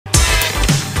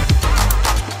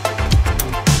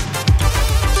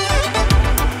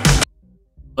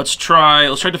Let's try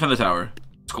defend the tower.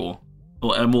 It's cool.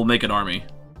 And we'll make an army.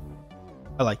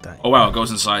 I like that. Oh wow, it goes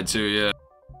inside too, yeah.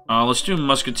 Let's do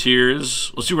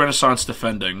musketeers. Let's do Renaissance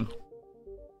defending.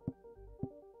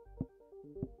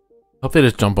 Hope they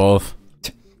just jump off.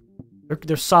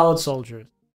 They're solid soldiers.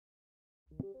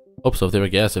 Hope so. If they were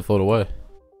gas, they float away.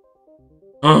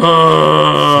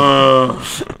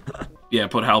 Yeah,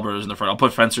 put halberds in the front. I'll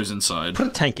put fencers inside. Put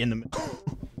a tank in the middle.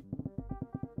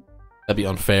 That'd be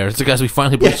unfair. So guys, we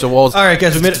finally breached the walls. Alright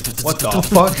guys, we made it. What the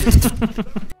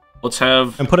fuck? Let's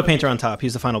have... And put a painter on top.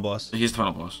 He's the final boss. He's the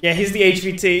final boss. Yeah, he's the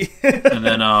HVT. And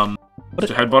then, the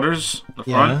headbutters in the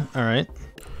front. Yeah, alright.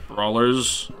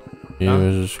 Brawlers. He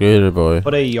was a skater boy.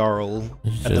 Put a Jarl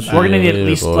at the back. We're gonna need at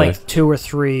least like 2 or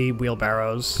 3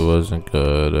 wheelbarrows. It wasn't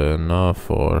good enough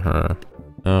for her.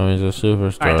 Now he's a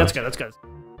superstar. Alright, that's good, that's good.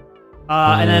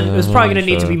 And then there's probably gonna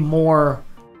need to be more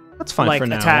That's fine like for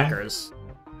now. attackers.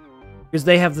 Because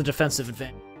they have the defensive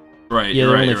advantage. Right, Yeah, you're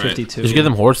they're right, only you're right. 52. You should give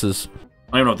them horses.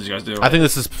 I don't know what these guys do. I think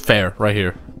this is fair right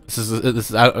here. This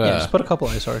is Yeah, just put a couple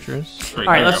ice archers. Right,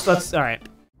 Alright, there let's alright.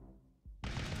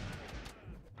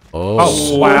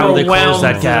 Oh, wow, they Overwhelmed closed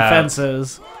that gap.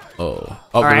 defenses. oh,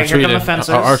 Alright, they're here come retreating. the fencers.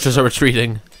 Our archers are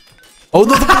retreating. Oh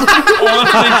no! Oh,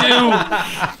 they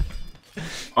do!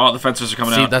 Oh, the fencers are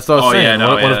coming See, out. that's what I was saying. Yeah,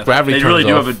 no, What if gravity They really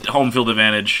turns do off? have a home field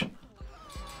advantage.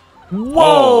 Whoa!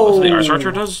 Oh, that's what the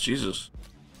archer does? Jesus.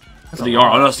 The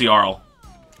Jarl. Oh, no, that's the Jarl.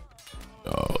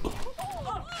 Oh,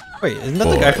 Wait, isn't that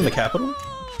the guy from the capital?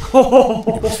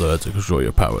 so that's to control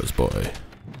your powers, boy.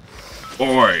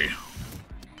 Boy.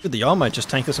 Dude, the Jarl might just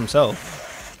tank this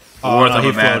himself. Worth no, of he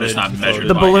a man floated, is not he measured floated.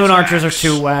 The by balloon his archers are axe.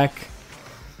 too whack.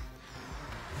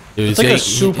 Dude, It's like a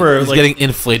super, he's like- getting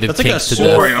inflated That's like a kicked to super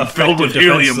death. Boy, I'm filled with effective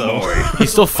defense, helium, though. boy.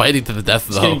 He's still fighting to the death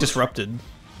He's though. getting disrupted.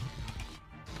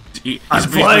 He's Flying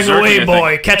berserking, away, I think.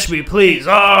 boy! Catch me, please!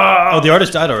 Ah! Oh, the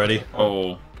artist died already.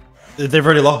 Oh. They've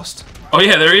already lost. Oh,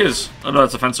 yeah, there he is. Oh, no,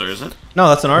 that's a fencer, is it? No,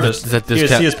 that's an artist. Is that You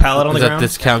see his pallet on the is that ground?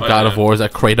 discount Oh, God yeah. of War? Is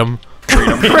that Kratom?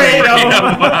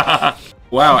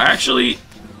 Wow, actually,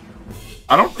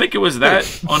 I don't think it was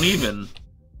that uneven.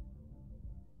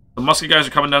 The musket guys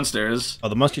are coming downstairs. Oh,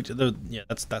 the musket. Yeah,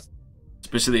 that's.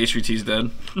 Especially the HVT's dead.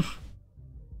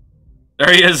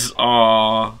 There he is.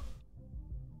 Aww.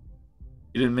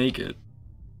 He didn't make it.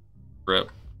 Rip.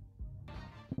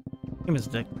 Give his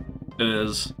dick. It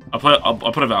is. I'll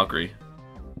put a Valkyrie.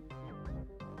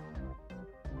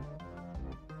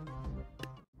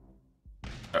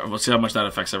 We'll see how much that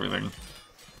affects everything.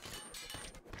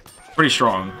 Pretty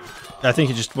strong. I think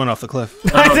he just went off the cliff.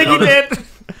 I think he did!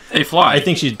 They fly. I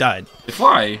think she's died. They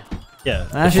fly.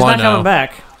 Yeah. She's fly not now. coming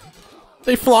back.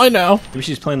 They fly now. Maybe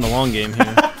she's playing the long game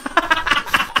here.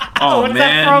 Oh What is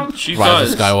that man, from? she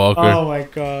Rise of does. Skywalker. Oh my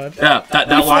god. Yeah, that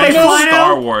They line fly from now?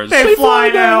 Star Wars. They fly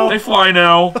now! They fly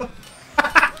now.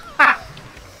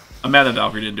 I'm mad that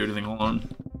Valkyrie didn't do anything alone.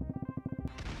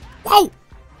 Whoa!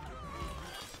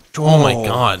 Oh my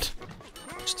god.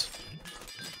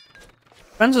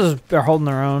 Fences are holding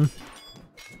their own.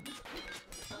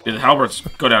 Yeah, the halberds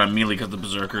go down immediately because the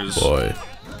berserkers. Boy,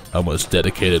 how much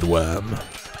dedicated wham.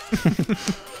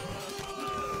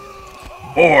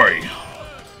 Boy.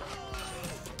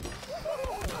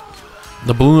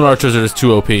 The balloon archers are just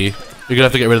too OP. You're gonna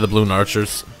have to get rid of the balloon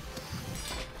archers.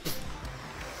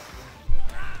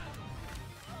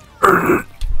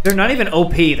 They're not even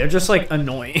OP, they're just like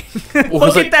annoying. Well,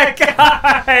 Look like- at that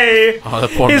guy! Oh,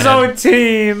 that poor His man. own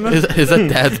team! Is that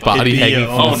dad's body hanging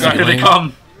from Oh the god, here they ceiling?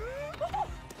 come.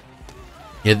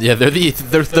 Yeah, they're the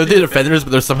defenders,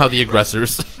 but they're somehow the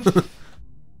aggressors.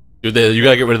 Dude, you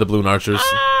gotta get rid of the balloon archers.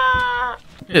 Yeah,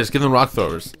 just give them rock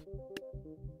throwers.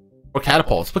 Or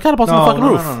catapults. Put catapults on the fucking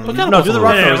roof. Put No, catapults do the on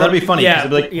rock roof. throwers. That'd be funny. Yeah, 'cause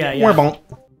it'd be like, yeah. "Wah-bonk."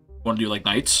 Want to do like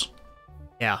knights?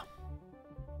 Yeah.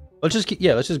 Let's just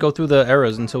let's just go through the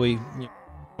eras until we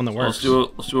one that works.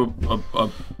 Let's do a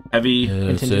heavy.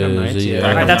 Contingent of knights, yeah.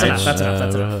 Alright, that's enough, that's enough,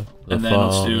 that's enough. And then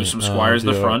let's do some squires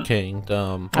in the front.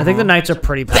 Kingdom. I think the knights are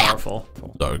pretty powerful.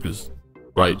 Dark is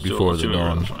right Let's do- before let's the do it around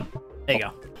dawn. this one. There you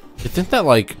go. You think that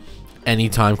like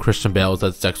anytime Christian Bale has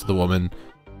had sex with a woman,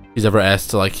 he's ever asked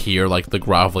to like hear like the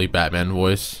grovelly Batman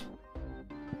voice?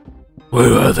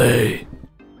 Where are they?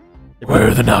 Where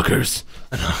are the knockers?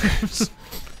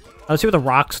 Let's see what the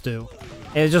rocks do.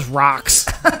 It's just rocks.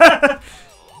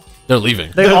 They're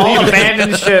leaving. They all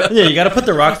abandoned ship. Yeah, you gotta put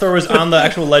the rock throwers on the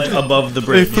actual ledge above the They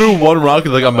bridge. threw one rock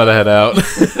and like I'm gonna head out.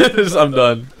 I'm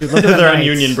done. They're on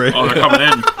Union Bridge. Oh, they're coming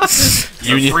in.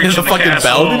 Union freaks the in the fucking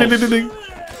castle. bell. Ding, ding, ding, ding.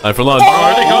 Time for lunch.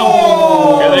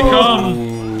 Oh, here they come.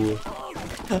 Here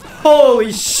they come.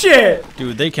 Holy shit!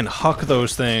 Dude, they can huck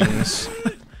those things.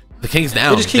 The king's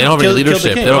down. They just keep- don't have any kill the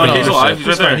leadership. king. They don't Oh, have no, any he's leadership. alive. He's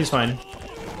right there. He's fine.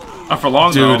 Not for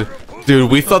long, Dude, though. dude,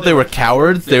 we thought they were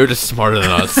cowards. They were just smarter than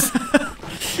us.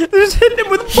 They're just hitting him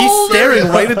with He's Boulder. staring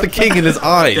right at the king in his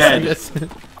eyes. Dead.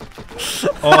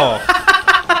 Oh,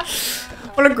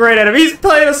 What a great enemy. He's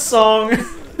playing a song.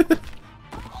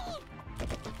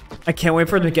 I can't wait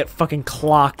for him to get fucking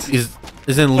clocked. Is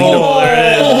in lead.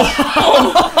 Oh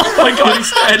my god,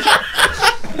 he's dead.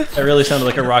 that really sounded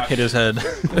like a rock hit his head. Look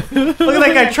at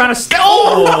that guy trying to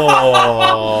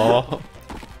Oh!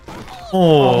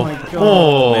 Oh my god.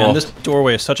 Oh. Man, this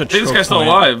doorway is such a I think this choke guy's still point.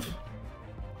 alive.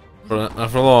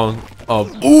 Not for long. Oh.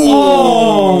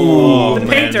 Oh, The man.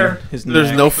 painter. His There's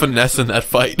neck. no finesse in that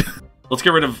fight. Let's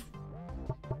get rid of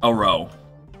a row.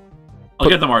 I'll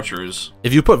get them archers.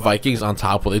 If you put Vikings on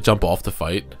top, will they jump off the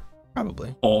fight?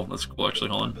 Probably. Oh, that's cool, actually.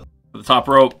 Hold on. The top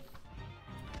rope.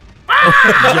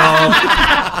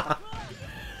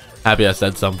 Happy I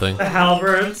said something. The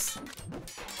halberds.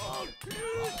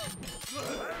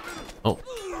 Oh.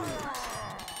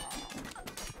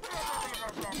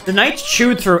 The knights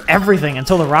chewed through everything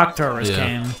until the rock throwers Yeah.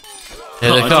 came.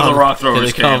 Here they Until come. the rock Here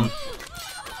throwers they come.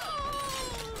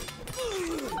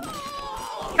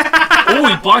 Oh,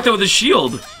 he blocked it with his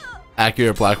shield.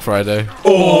 Accurate Black Friday.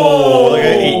 Oh, like I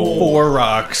ate 4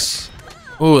 rocks.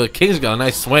 Ooh, the king's got a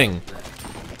nice swing.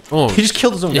 Oh, He just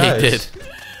killed his own yeah, guys. he did.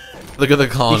 Look at the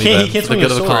colony, He Ben. can't Look swing at a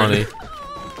the sword. colony.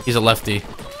 He's a lefty.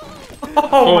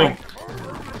 Oh my.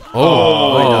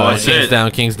 Oh, that's king's it.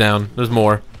 down, king's down. There's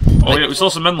more. Oh, yeah, we still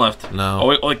have some men left. No. Oh,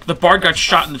 wait, like, the bard got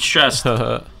shot in the chest.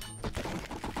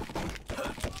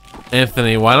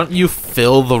 Anthony, why don't you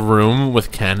fill the room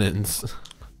with cannons?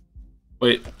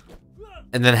 Wait.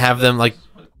 And then have them, like...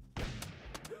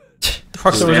 The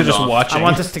rock throwers are just Standoff. watching. I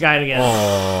want this guy to get.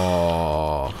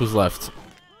 Oh, who's left?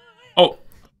 Oh,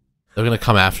 They're gonna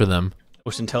come after them.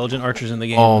 Most intelligent archers in the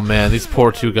game. Oh man, these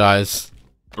poor 2 guys.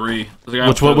 3. There's a guy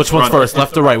Which up one? the Which one's front. first?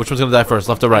 Left or right? Which one's gonna die first?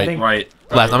 Left or right? think- Right.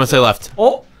 Left. I'm gonna say left.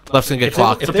 Oh, Left's gonna get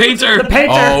clocked. The painter! the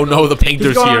painter. Oh no, the He's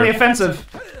painter's going on the here. offensive.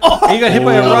 He got hit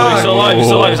by a He's rock. still alive. He's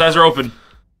still alive. His eyes are open.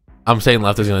 I'm saying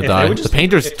left is gonna If they die. would The just-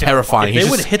 painter's if- terrifying. If He's they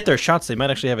would just, hit their shots, they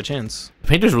might actually have a chance. the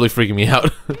painter's really freaking me out.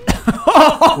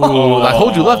 Ooh, I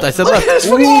told you left. I said left.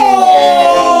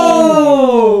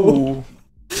 Oh!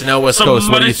 Now West Coast.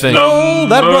 What do you think? No,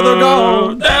 that brother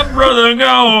go. That brother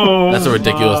go. That's a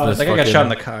ridiculousness. That guy got shot in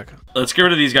the cock. Let's get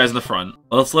rid of these guys in the front.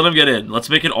 Let's let them get in. Let's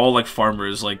make it all like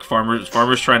farmers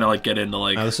farmers trying to like get into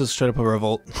like No, this is straight up a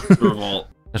revolt. revolt.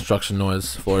 Construction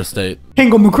noise. Florida State.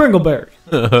 Hingle McCringleberry.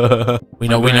 we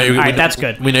know. You're, All right, that's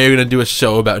good. We know you're gonna do a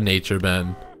show about nature,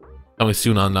 Ben. Coming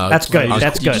soon on. That's good. on-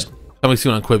 That's good. Coming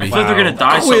soon on Quibi. I feel like they're gonna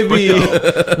die so quick.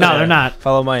 though. No, they're not.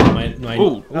 Follow my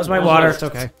Ooh, That was my water. It's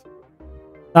okay.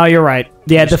 No, you're right.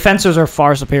 Yeah, defenses are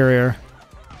far superior.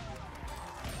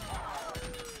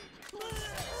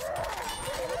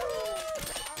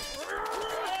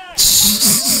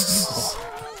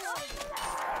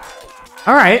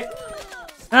 All right.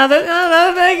 They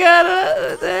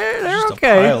got they're Just a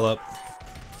okay. pile up.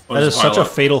 Oh, That is just such pile a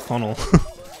up. fatal funnel.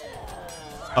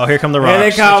 Oh, here come the Here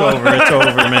rocks. they come. It's over. It's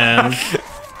over, man.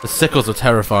 The sickles are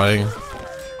terrifying.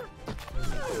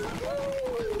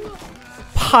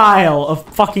 Pile of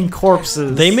fucking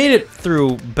corpses. They made it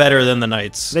through better than the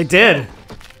knights. They did.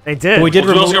 They did. But we did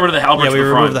We also remove. got rid of the halberds Yeah, we in the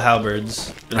removed front. the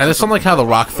halberds. I just don't like how the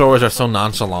rock throwers are so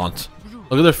nonchalant.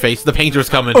 Look at their face. The painter's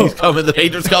coming. He's coming. The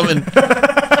painter's coming.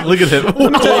 Look at him.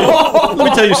 Let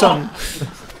me tell you something.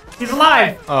 He's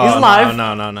alive. Oh, He's alive.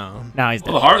 No. No, he's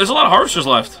dead. Well, there's a lot of harvesters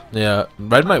left. Yeah,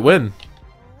 red might win.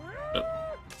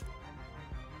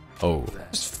 Oh.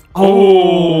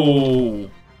 Oh.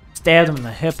 Stabbed him in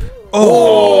the hip.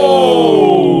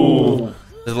 Oh.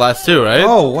 His last 2, right?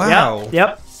 Oh wow!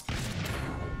 Yep.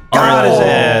 Got his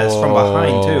ass from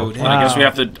behind too. Damn. I guess Wow. we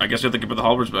have to. I guess we have to give the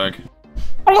halberds back.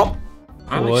 Oh.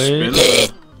 I like Boys. spin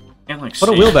the- and like Put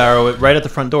a see. wheelbarrow right at the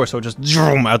front door, so it just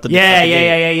zoom out the. Yeah, out the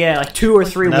gate. yeah. Like 2 or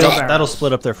 3 That'll, wheelbarrows. that'll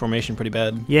split up their formation pretty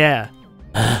bad. Yeah.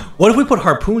 What if we put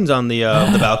harpoons on the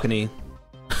balcony?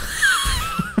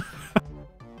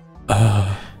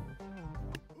 Well,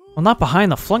 not behind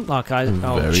the flintlock guys.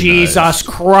 Oh, Very Jesus nice.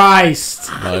 Christ.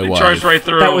 My They wife. charged right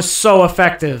through. That was so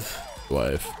effective.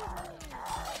 Wife.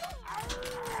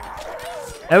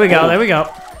 There we go. There we go.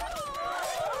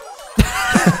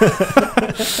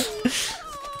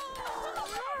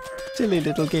 Silly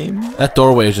little game. That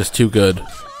doorway is just too good.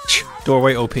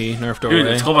 Doorway OP, nerf doorway. Dude,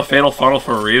 it's called a fatal funnel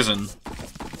for a reason.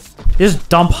 Just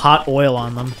dump hot oil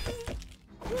on them.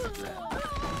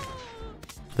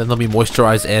 Then they'll be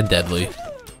moisturized and deadly.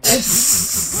 Okay,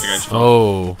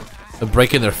 Oh. They're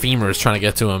breaking their femurs trying to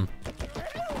get to him.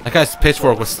 That guy's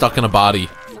pitchfork was stuck in a body.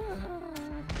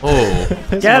 Oh.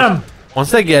 Get him.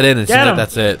 Once they get in and see Get that 'em.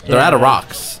 that's it. They're Yeah. out of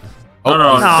rocks. No,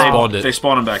 no, spawned it. they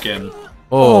spawn him back in.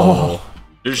 Oh.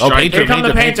 There's Oh, giant painter, Here come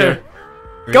the painter.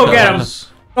 Go get him.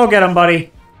 Go get him,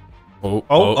 buddy.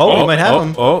 Oh, we might have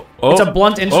him. It's a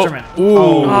blunt instrument.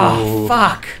 Oh, Oh,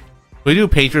 fuck. We do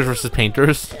painters versus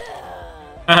painters.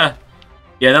 Yeah,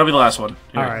 that'll be the last one.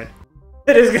 Here. All right.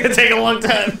 It is gonna take a long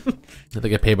time. They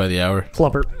get paid by the hour.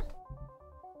 Clubber.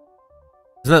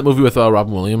 Isn't that movie with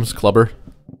Robin Williams, Clubber?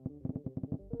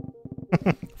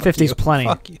 50's plenty.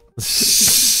 Fuck you.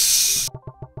 Just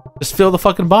fill the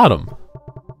fucking bottom.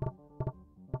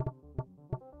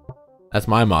 That's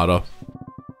my motto.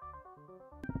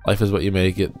 Life is what you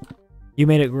make it. You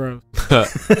made it grow.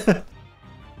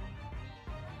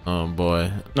 Oh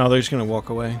boy. No, they're just gonna walk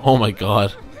away. Oh my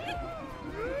god.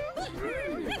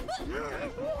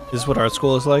 This is what art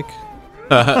school is like.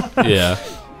 Yeah.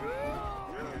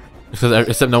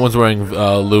 Except no one's wearing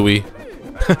Louis.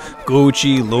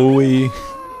 Gucci, Louis.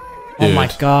 Oh my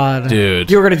god. Dude.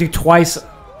 You were gonna do twice.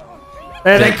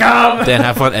 There they come! Dan,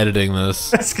 have fun editing this.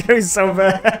 That's gonna be so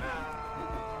bad.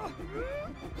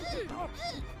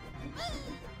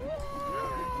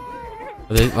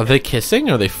 Are they kissing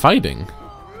or are they fighting?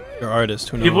 They're artists.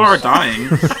 Who knows? People are dying.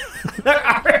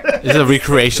 Is it a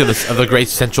recreation of the Great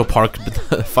Central Park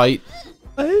fight?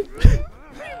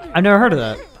 I've never heard of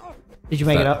that. Did you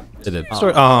make it up? It did.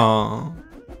 Story. Oh.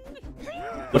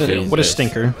 Okay. What a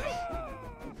stinker.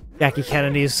 Jackie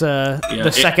Kennedy's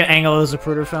the second angle of the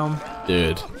Zapruder film.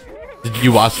 Dude. Did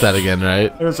you watch that again,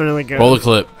 right? It was really good. Roll the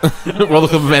clip. Roll the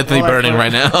clip of Anthony burning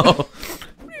right now.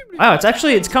 Wow,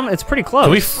 it's pretty close.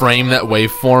 Can we frame that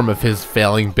waveform of his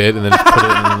failing bit and then just put it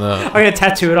in the... I'm gonna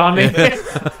tattoo it on me.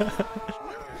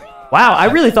 Wow, I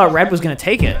really thought Red was gonna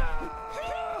take it.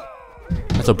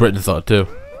 That's what Britain thought too.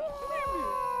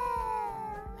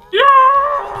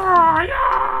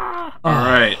 Yeah!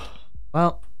 Alright.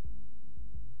 Well,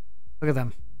 look at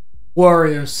them.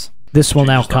 Warriors. This will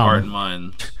now The heart and come.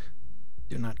 mind.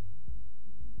 Do not.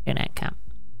 In that come.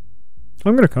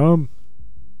 I'm gonna come.